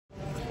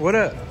What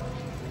up?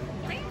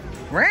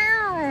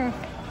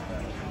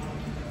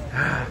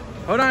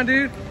 Hold on,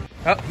 dude.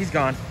 Oh, he's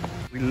gone.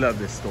 We love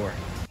this store.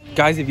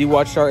 Guys, if you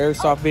watched our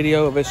Airsoft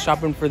video of us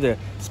shopping for the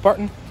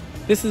Spartan,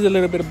 this is a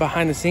little bit of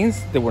behind the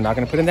scenes that we're not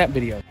going to put in that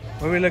video.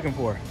 What are we looking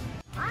for?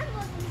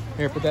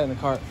 Here, put that in the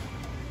cart.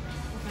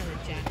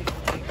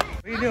 What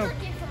are you doing?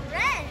 Looking for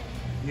red.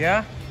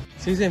 Yeah?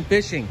 She's in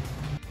fishing.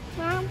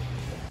 Mom?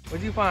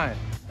 What'd you find?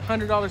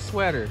 $100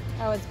 sweater.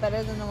 Oh, it's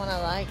better than the one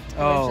I liked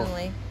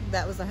originally.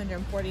 That was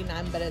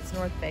 $149, but it's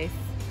North Face.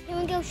 Can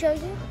we go show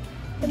you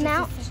the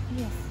mount?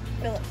 Yes.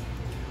 Feel it.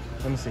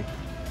 Let me see.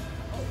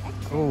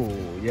 Oh,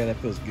 yeah, that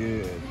feels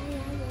good.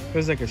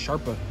 Feels like a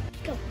Sharpa.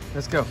 Go.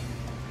 Let's go.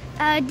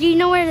 Do you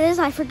know where it is?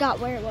 I forgot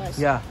where it was.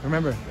 Yeah,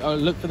 remember. Oh,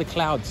 look for the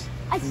clouds.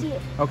 I see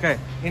it. Okay,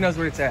 he knows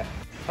where it's at.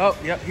 Oh,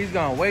 yep, he's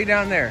gone way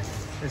down there.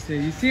 Let's see,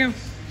 you see him?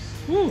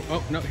 Woo.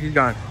 Oh, no, he's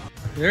gone.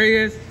 There he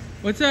is.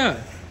 What's up?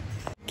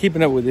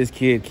 Keeping up with this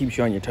kid keeps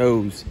you on your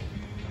toes.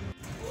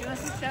 She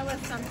wants to show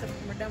us something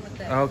when we're done with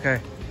this.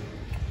 Okay.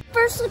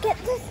 First, look at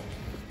this.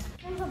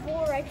 There's a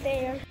bull right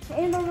there.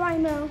 And a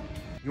rhino.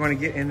 You want to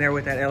get in there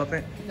with that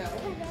elephant? No.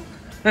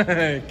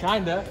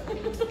 Kinda.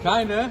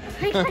 Kinda.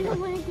 I kind of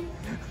want to do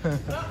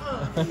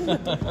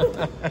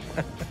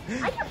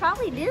I could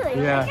probably do it.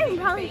 Yeah. I can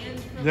probably.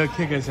 They'll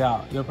kick us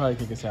out. They'll probably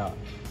kick us out.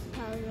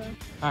 Probably will.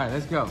 All right,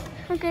 let's go.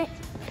 Okay.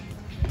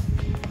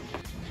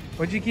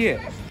 What'd you get?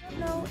 I don't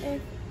know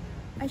if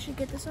I should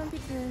get this one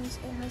because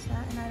it has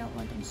that and I don't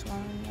want them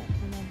swallowing it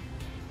and then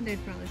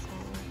They'd probably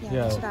swallow it.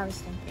 yeah, that's what I was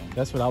thinking.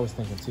 That's what I was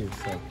thinking too.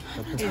 So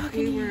If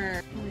we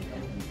were...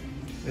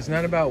 it's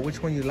not about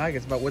which one you like,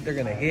 it's about what they're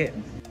gonna hit.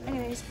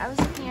 Anyways, I was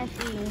looking at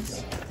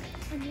these.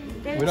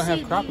 We don't have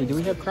crappie. Do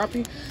we have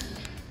crappie?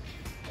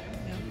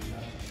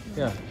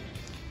 No. Yeah.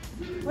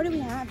 What do we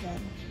have then?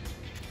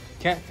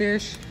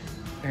 Catfish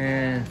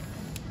and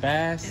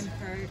bass And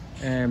perch.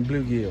 and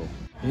bluegill.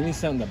 You need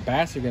something the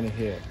bass are gonna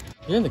hit.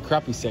 You're in the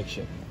crappie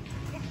section.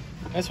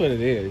 That's what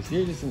it is.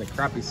 You're just in the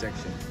crappie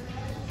section.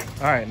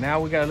 All right, now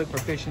we gotta look for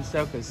fish and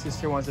stuff because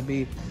sister wants to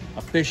be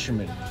a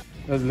fisherman.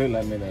 Doesn't look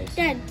like minnows.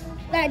 Dad,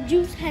 that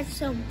juice has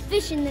some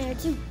fish in there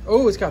too.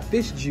 Oh, it's got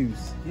fish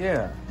juice.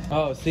 Yeah.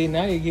 Oh, see,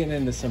 now you're getting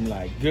into some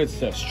like good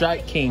stuff.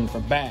 Strike King for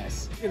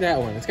bass. Look at that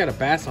one. It's got a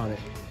bass on it.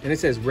 And it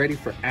says ready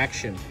for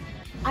action.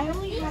 I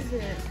only have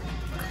the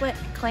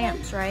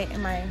clamps, right?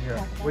 In my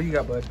Yeah. What you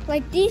got, bud?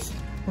 Like these?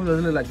 Oh,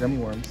 those look like gummy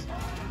worms.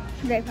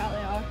 They probably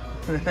are.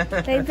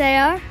 Think they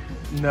are?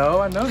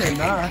 No, I know they're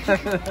not.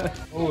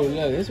 Oh,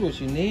 look, this is what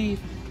you need.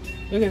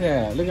 Look at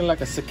that. Looking like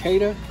a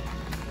cicada.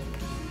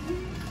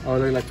 Oh,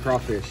 they look like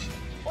crawfish.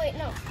 Wait,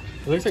 no.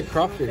 It looks like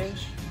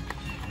crawfish.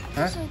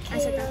 Huh? I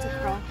said that's a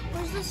craw.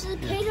 Where's the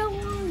cicada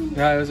one?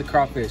 No, it was a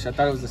crawfish. I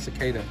thought it was a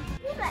cicada.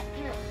 Look at that.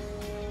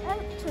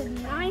 That's a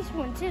nice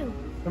one too.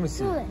 Let me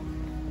see. Look.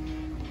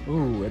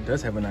 Ooh, it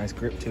does have a nice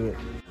grip to it.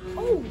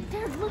 Oh,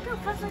 Dad, look how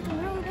fast I can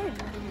reel it in.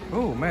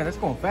 Oh, man, that's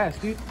going fast,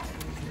 dude.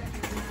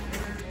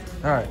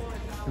 All right,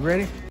 you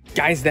ready?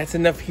 Guys, that's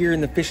enough here in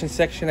the fishing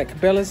section at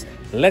Cabelas.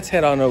 Let's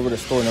head on over to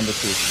store number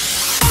 2.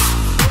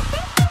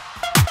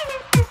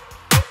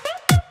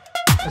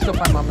 Let's go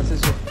find Mom and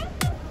Sister.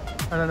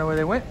 I don't know where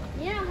they went.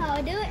 You know how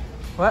I do it?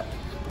 What?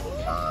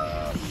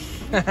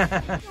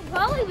 She'll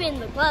probably be in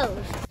the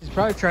clothes. She's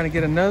probably trying to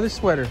get another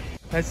sweater.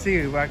 Let's see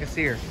if I can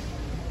see her.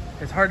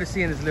 It's hard to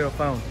see in this little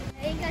phone.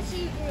 I think I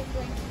see a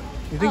grizzly.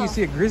 You think you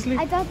see a grizzly?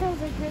 I thought that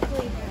was a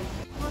grizzly.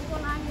 What's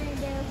what I'm gonna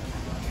do?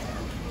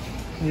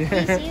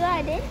 Yeah. You see what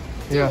I did?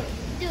 Yeah.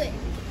 Do it.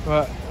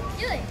 What?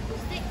 Do it.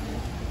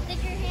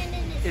 Stick your hand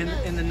in its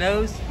nose. In the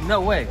nose?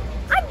 No way.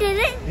 I did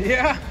it.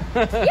 Yeah.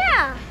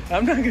 Yeah.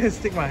 I'm not gonna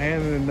stick my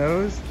hand in the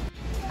nose.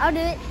 I'll do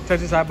it. Touch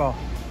his eyeball.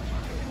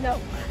 No.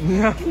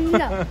 No.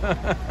 No.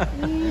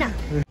 No.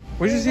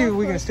 We should see if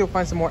we can still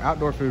find some more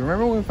outdoor food.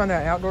 Remember when we found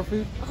that outdoor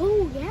food?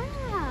 Oh, yeah.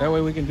 That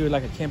way we can do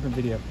like a camping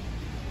video.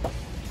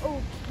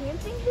 Oh,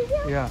 camping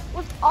video? Yeah.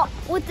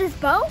 With this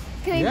bow?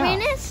 Can we bring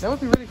this? That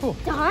would be really cool.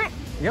 To hunt?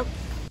 Yep.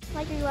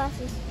 Like your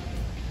glasses.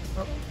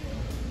 Oh.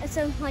 It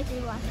says like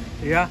your glasses.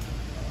 Yeah.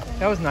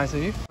 That was nice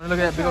of you. Want to look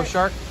at that big old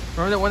shark?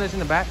 Remember that one that's in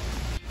the back?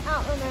 I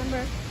don't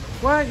remember.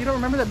 What? You don't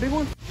remember that big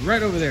one?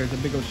 Right over there is a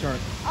big old shark.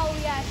 Oh,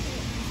 yeah, I see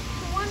it.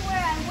 The one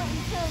where I went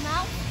into the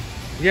mouth?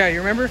 Yeah, you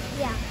remember?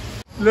 Yeah.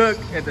 Look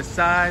at the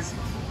size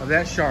of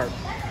that shark.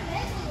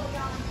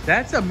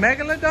 That's a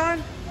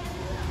megalodon?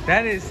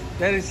 That is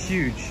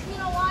huge. You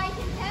know why I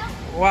can tell?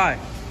 Why?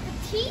 The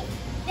teeth,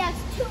 that's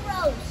 2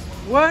 rows.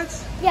 What?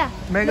 Yeah.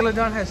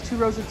 Megalodon has 2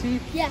 rows of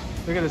teeth? Yeah.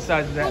 Look at the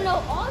size of that. Oh, no,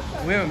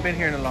 also. We haven't been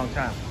here in a long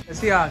time. Let's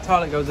see how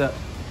tall it goes up.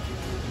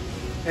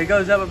 It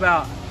goes up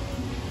about,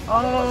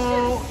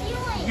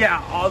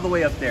 yeah, all the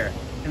way up there.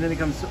 And then it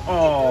comes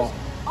all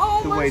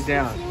the way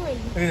down.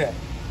 Look at that.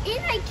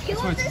 Didn't I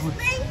kill That's this what-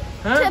 thing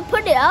Huh? to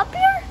put it up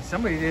here?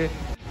 Somebody did.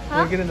 Huh?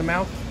 Want to get in the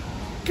mouth?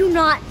 Do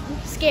not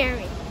scare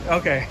me.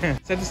 Okay.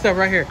 Set the stuff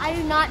right here. I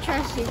do not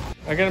trust you.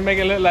 I'm going to make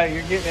it look like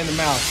you're getting in the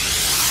mouth.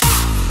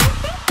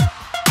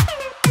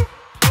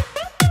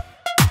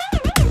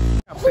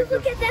 Oh,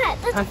 look at that.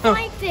 That's a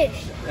flying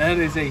fish. That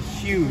is a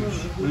huge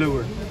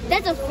lure.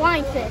 That's a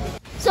flying fish.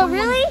 So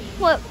really,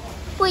 what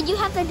you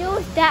have to do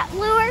with that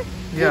lure,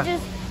 Yeah. you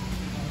just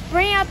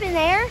bring it up in the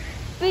air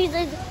because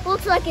it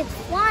looks like it's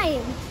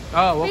flying.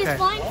 Oh, okay. These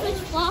flying fish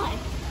fly.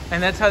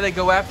 And that's how they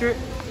go after it?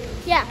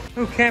 Yeah.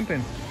 Oh,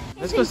 camping.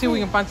 Let's go see if we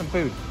can find some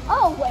food.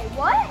 Oh, wait,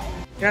 what?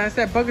 Yeah, that's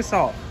that bug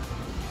assault.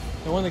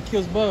 The one that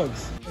kills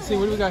bugs. Let's see,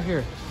 what do we got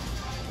here?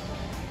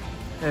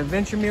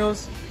 Adventure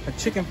meals, a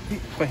chicken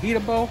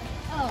fajita bowl.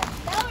 Oh,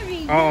 that would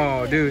be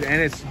Oh, good. dude,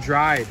 and it's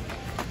dried.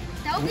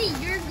 That would be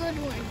your good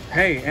one.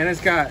 Hey, and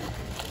it's got,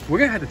 we're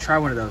gonna have to try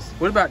one of those.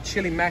 What about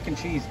chili mac and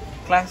cheese?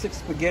 Classic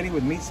spaghetti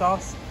with meat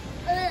sauce.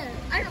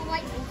 I don't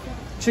like these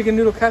things. Chicken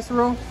noodle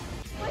casserole.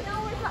 Wait,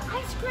 no, it's the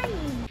ice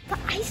cream. The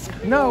ice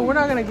cream. No, we're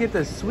not gonna get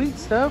the sweet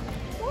stuff.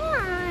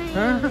 Why?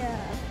 Huh?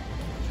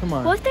 Come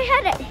on. What if they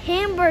had a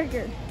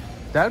hamburger?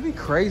 That'd be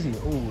crazy.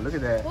 Oh, look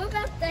at that. What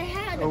about if they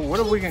had a Oh, what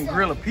if we can pizza?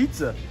 grill a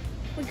pizza?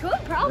 We could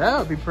probably. That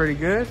would be pretty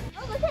good.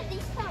 Oh, look at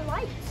these kind of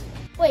lights.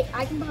 Wait,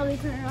 I can probably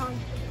turn it on.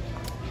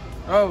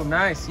 Oh,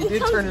 nice. You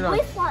did turn it on. It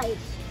comes with lights.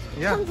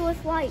 Yeah. It comes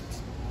with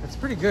lights. That's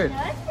pretty good.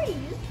 Yeah, that's pretty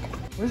useful.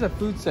 Where's the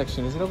food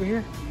section? Is it over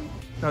here?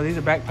 No, these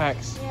are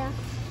backpacks. Yeah.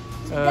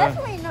 Uh,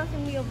 Definitely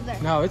nothing be over there.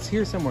 No, it's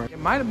here somewhere. It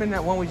might have been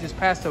that one we just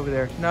passed over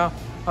there. No.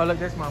 Oh, look,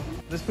 there's Mom.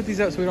 Let's put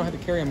these up so we don't have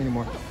to carry them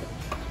anymore.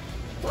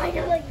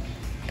 Finally.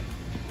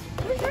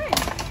 Where's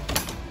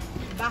that?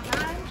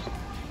 Behind.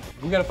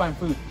 We gotta find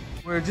food.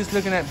 We're just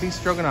looking at beef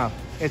stroganoff.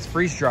 It's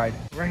freeze dried.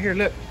 Right here,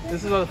 look.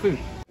 This is all the food.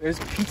 There's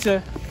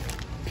pizza.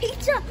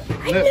 Pizza.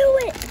 I Look. knew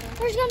it.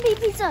 There's going to be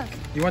pizza.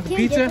 You want the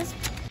Can we get pizza?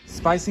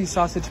 Spicy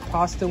sausage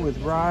pasta with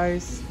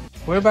rice.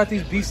 What about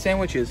these beef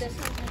sandwiches?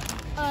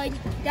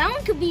 That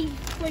one could be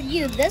for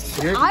you. This,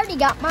 You're- I already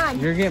got mine.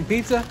 You're getting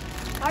pizza?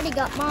 I already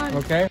got mine.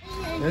 Okay.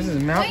 This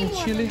is mountain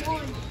chili.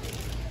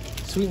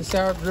 Sweet and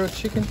sour grilled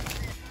chicken.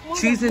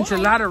 Cheese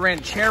enchilada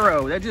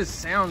ranchero. That just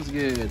sounds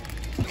good.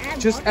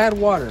 Just add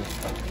water.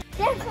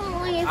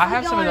 Definitely if I we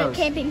have go some of on a those.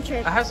 camping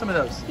trip. I have some of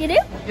those. You do?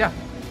 Yeah.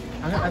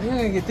 I think I'm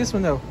gonna get this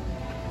one though.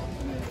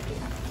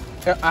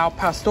 Al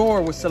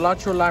pastor with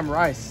cilantro lime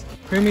rice.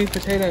 Creamy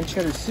potato and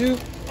cheddar soup.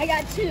 I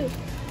got two.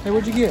 Hey,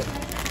 what'd you get?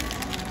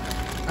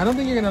 I don't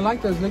think you're gonna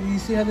like those. Look, you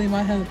see how they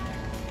might have,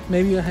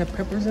 maybe you'll have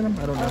peppers in them?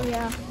 I don't know. Oh,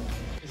 yeah.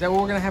 Is that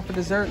what we're gonna have for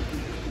dessert?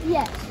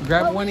 Yes.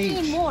 Grab But one we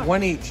need each. more.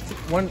 One each.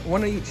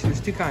 One each. There's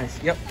two kinds.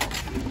 Yep.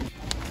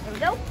 There we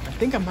go. I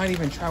think I might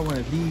even try one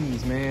of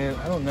these, man.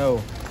 I don't know.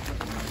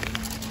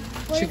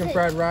 What Chicken is it?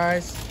 fried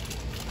rice,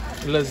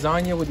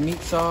 lasagna with meat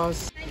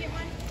sauce. Can I get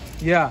one?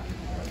 Yeah.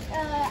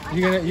 I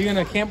You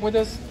gonna camp with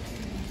us?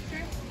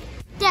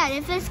 Dad,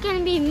 if it's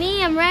gonna be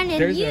me and Ren and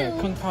There's you, a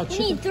Kung Pao we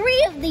chicken. need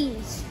 3 of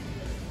these.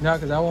 No,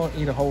 because I won't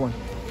eat a whole one.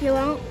 You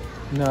won't?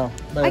 No.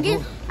 But I if can,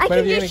 you- I but can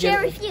if you're just gonna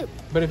share get- with you.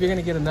 But if you're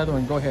gonna get another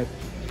one, go ahead.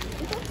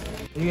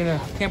 You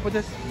gonna camp with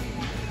us?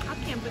 I'll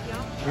camp with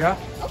y'all. Yeah.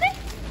 Okay.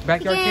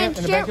 Backyard We camp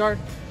can in the share- backyard.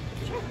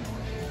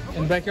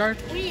 In the backyard?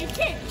 We need a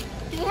tent.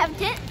 Do we have a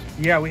tent?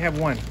 Yeah, we have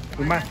one.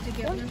 We might. To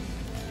get one.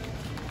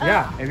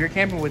 Yeah, if you're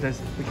camping with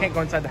us, we can't go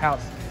inside the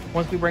house.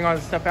 Once we bring all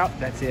the stuff out,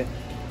 that's it.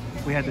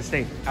 We have to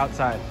stay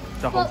outside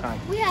the whole Well, time.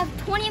 we have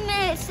 20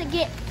 minutes to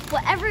get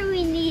whatever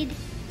we need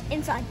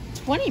inside.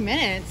 20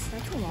 minutes?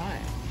 That's a lot.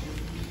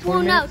 20 Well,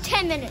 no, minutes?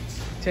 10 minutes.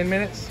 10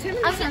 minutes? 10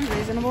 minutes sounds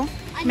reasonable.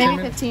 I Maybe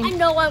know. 15. I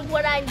know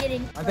what I'm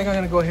getting. I think I'm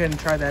gonna go ahead and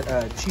try that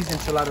cheese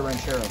enchilada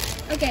ranchero.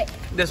 Okay.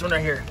 This one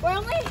right here. We're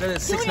only That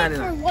is doing it $6.99.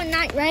 for one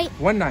night, right?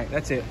 One night,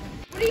 that's it.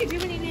 What do you do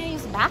when you need to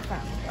use the bathroom?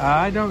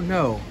 I don't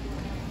know.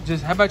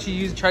 Just how about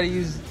you try to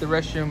use the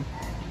restroom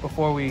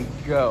before we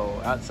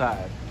go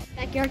outside.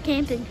 Backyard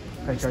camping.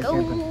 Backyard go.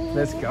 camping.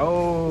 Let's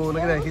go.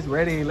 Look at that. He's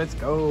ready. Let's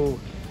go.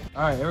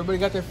 All right, everybody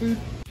got their food?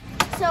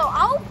 So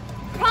I'll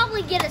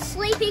probably get a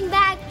sleeping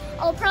bag.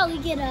 I'll probably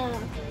get a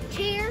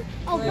chair.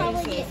 I'll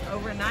probably get,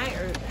 Overnight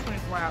or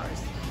 24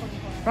 hours?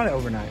 Probably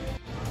overnight.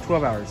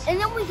 12 hours. and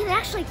then we can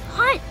actually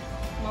hunt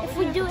if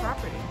we do it.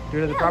 Property. Do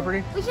it at the Yeah,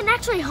 property? We can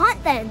actually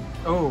hunt then,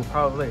 Oh,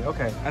 probably.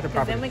 Okay, at the Because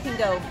property. then we can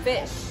go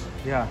fish.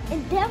 Yeah.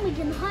 and then we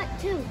can hunt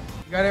too.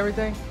 You got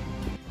everything?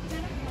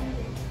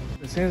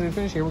 As soon as we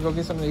finish here, we'll go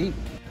get something to eat.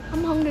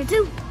 I'm hungry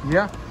too.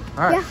 Yeah?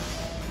 All right. Yeah.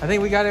 I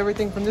think we got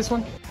everything from this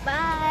one. Bye.